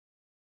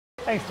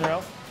Thanks,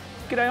 Narelle.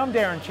 G'day, I'm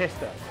Darren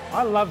Chester.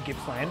 I love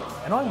Gippsland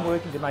and I'm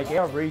working to make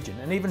our region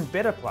an even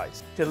better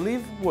place to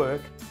live,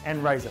 work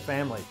and raise a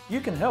family. You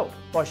can help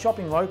by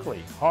shopping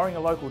locally, hiring a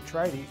local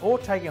tradie or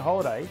taking a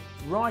holiday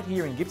right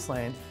here in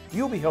Gippsland.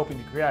 You'll be helping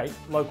to create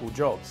local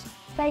jobs.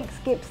 Thanks,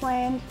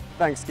 Gippsland.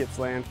 Thanks,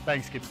 Gippsland.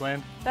 Thanks,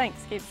 Gippsland.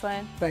 Thanks,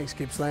 Gippsland. Thanks,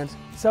 Gippsland.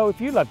 So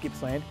if you love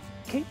Gippsland,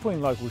 keep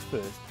putting locals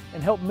first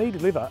and help me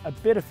deliver a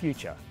better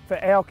future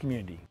for our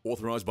community.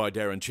 Authorised by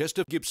Darren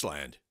Chester,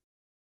 Gippsland.